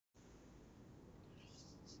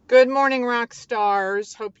Good morning, rock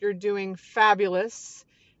stars. Hope you're doing fabulous.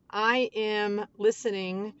 I am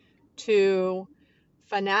listening to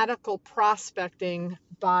Fanatical Prospecting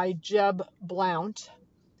by Jeb Blount.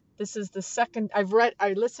 This is the second I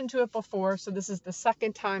listened to it before, so this is the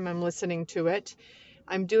second time I'm listening to it.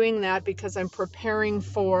 I'm doing that because I'm preparing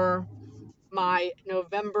for my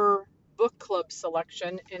November book club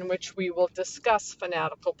selection in which we will discuss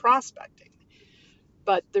fanatical prospecting.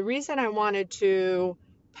 But the reason I wanted to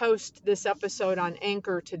post this episode on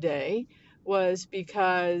Anchor today was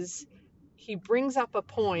because he brings up a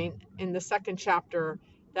point in the second chapter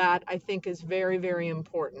that I think is very, very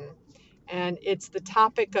important. And it's the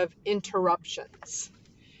topic of interruptions.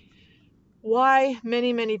 Why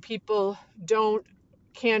many people don't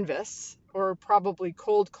canvass or probably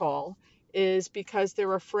cold call is because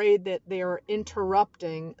they're afraid that they are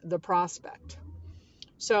interrupting the prospect.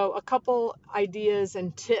 So a couple ideas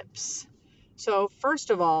and tips. So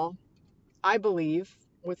first of all, I believe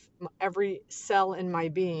with every cell in my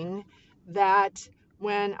being that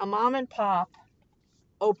when a mom and pop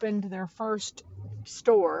opened their first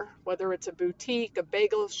store, whether it's a boutique, a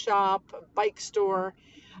bagel shop, a bike store,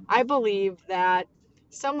 I believe that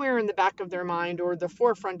somewhere in the back of their mind or the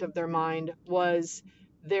forefront of their mind was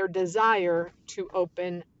their desire to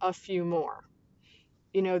open a few more.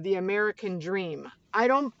 The American dream. I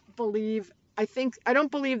don't believe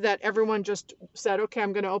that everyone just said, okay,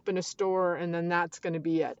 I'm going to open a store and then that's going to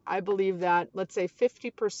be it. I believe that, let's say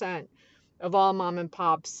 50% of all mom and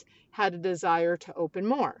pops had a desire to open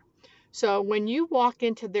more. So when you walk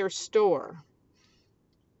into their store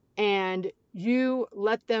and you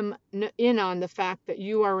let them in on the fact that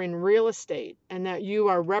you are in real estate and that you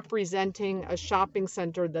are representing a shopping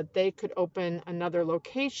center that they could open another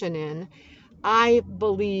location in, I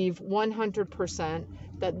believe 100%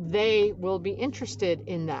 that they will be interested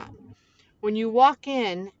in that. When you walk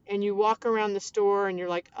in and you walk around the store and you're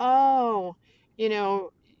like, oh,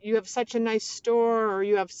 you have such a nice store or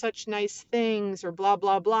you have such nice things or blah,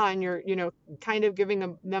 blah, blah. And you're, kind of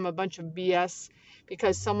giving them a bunch of BS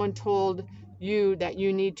because someone told you that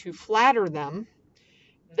you need to flatter them.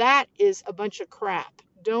 That is a bunch of crap.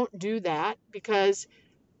 Don't do that because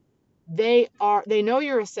they know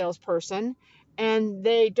you're a salesperson and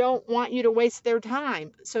they don't want you to waste their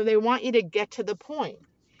time. So they want you to get to the point.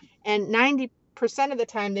 And 90% of the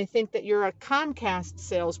time they think that you're a Comcast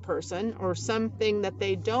salesperson or something that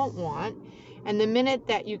they don't want. And the minute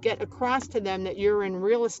that you get across to them that you're in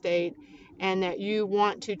real estate and that you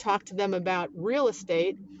want to talk to them about real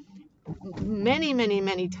estate,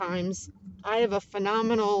 many times I have a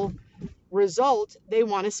phenomenal result. They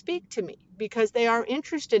want to speak to me because they are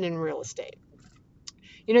interested in real estate.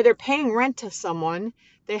 They're paying rent to someone,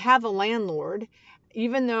 they have a landlord.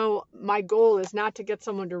 Even though my goal is not to get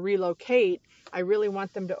someone to relocate, I really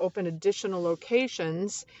want them to open additional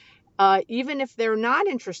locations. Even if they're not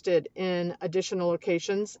interested in additional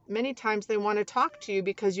locations, many times they want to talk to you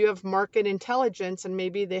because you have market intelligence and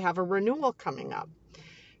maybe they have a renewal coming up.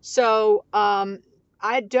 So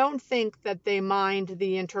I don't think that they mind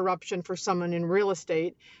the interruption for someone in real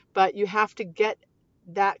estate, but you have to get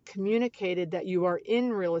that communicated that you are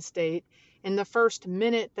in real estate in the first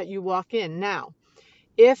minute that you walk in. Now,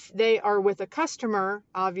 if they are with a customer,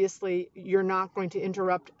 obviously you're not going to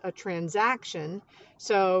interrupt a transaction.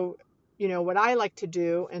 So, what I like to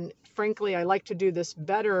do, and frankly, I like to do this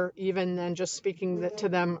better even than just speaking to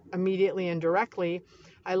them immediately and directly.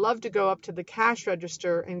 I love to go up to the cash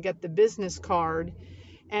register and get the business card.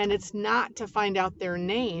 And it's not to find out their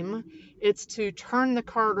name. It's to turn the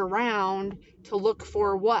card around to look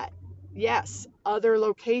for what? Yes, other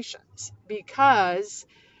locations. Because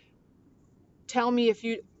tell me if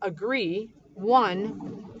you agree.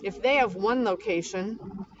 One, if they have one location,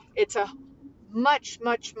 it's a much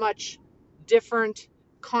different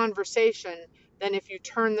conversation than if you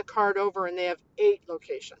turn the card over and they have 8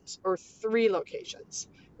 locations or 3 locations,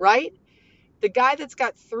 right? The guy that's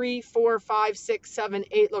got 3, 4, 5, 6, 7,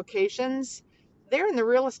 8 locations, they're in the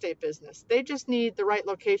real estate business. They just need the right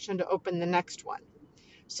location to open the next one.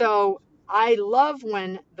 So I love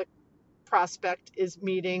when the prospect is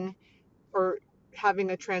meeting or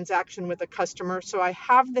having a transaction with a customer. So I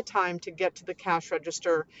have the time to get to the cash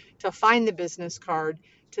register, to find the business card,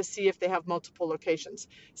 to see if they have multiple locations.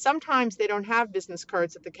 Sometimes they don't have business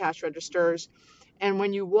cards at the cash registers. And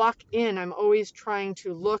when you walk in, I'm always trying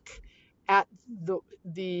to look at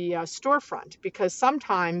the storefront, because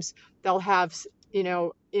sometimes they'll have,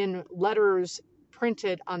 in letters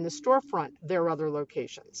printed on the storefront, their other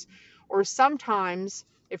locations. Or sometimes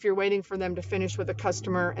if you're waiting for them to finish with a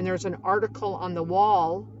customer and there's an article on the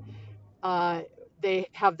wall, they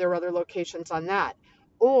have their other locations on that.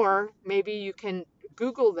 Or maybe you can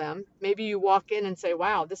Google them. Maybe you walk in and say,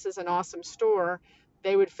 wow, this is an awesome store.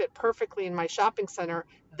 They would fit perfectly in my shopping center.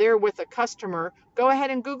 They're with a customer. Go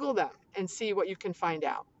ahead and Google them and see what you can find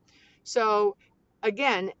out. So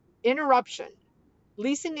again, interruption.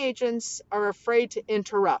 Leasing agents are afraid to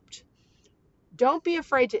interrupt. Don't be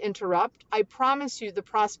afraid to interrupt. I promise you the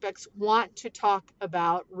prospects want to talk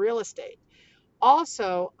about real estate.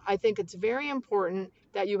 Also, I think it's very important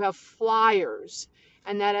that you have flyers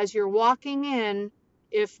and that as you're walking in,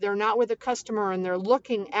 if they're not with a customer and they're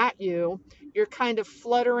looking at you, you're kind of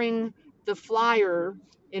fluttering the flyer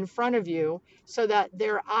in front of you so that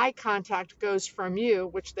their eye contact goes from you,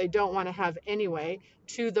 which they don't want to have anyway,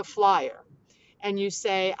 to the flyer. And you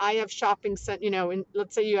say, I have shopping center,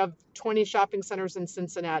 let's say you have 20 shopping centers in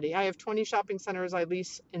Cincinnati. I have 20 shopping centers I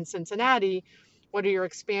lease in Cincinnati. What are your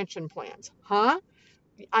expansion plans? Huh?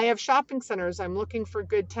 I have shopping centers. I'm looking for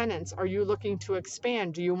good tenants. Are you looking to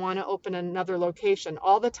expand? Do you want to open another location?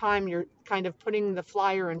 All the time you're kind of putting the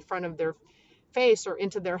flyer in front of their face or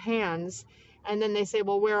into their hands. And then they say,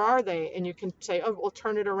 well, where are they? And you can say, oh, we'll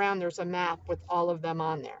turn it around. There's a map with all of them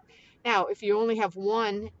on there. Now, if you only have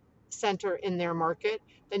one center in their market,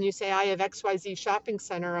 then you say, I have XYZ shopping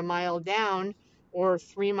center a mile down or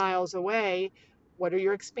 3 miles away. What are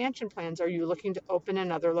your expansion plans? Are you looking to open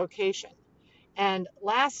another location? And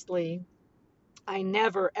lastly, I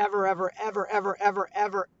never, ever, ever, ever, ever,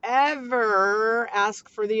 ever, ever, ever ask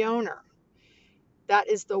for the owner. That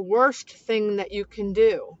is the worst thing that you can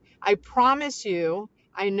do. I promise you,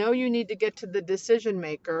 I know you need to get to the decision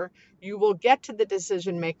maker. You will get to the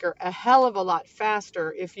decision maker a hell of a lot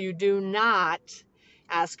faster if you do not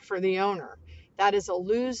ask for the owner. That is a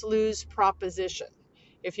lose-lose proposition.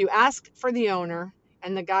 If you ask for the owner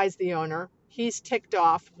and the guy's the owner, he's ticked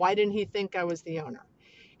off. Why didn't he think I was the owner?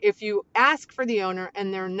 If you ask for the owner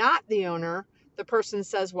and they're not the owner, the person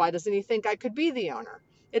says, why doesn't he think I could be the owner?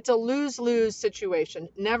 It's a lose-lose situation.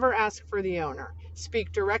 Never ask for the owner.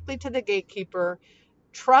 Speak directly to the gatekeeper.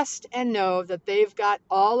 Trust and know that they've got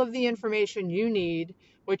all of the information you need,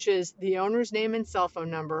 which is the owner's name and cell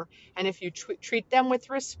phone number. And if you treat them with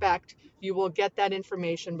respect, you will get that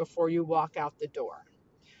information before you walk out the door.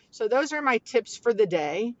 So those are my tips for the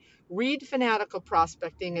day. Read Fanatical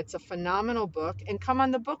Prospecting. It's a phenomenal book. And come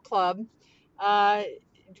on the book club.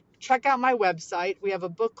 Check out my website. We have a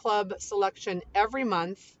book club selection every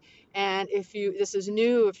month. And if this is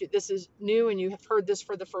new and you have heard this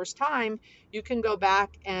for the first time, you can go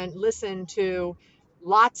back and listen to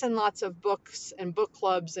lots and lots of books and book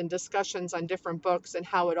clubs and discussions on different books and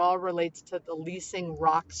how it all relates to the leasing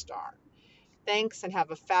rock star. Thanks and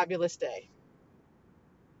have a fabulous day.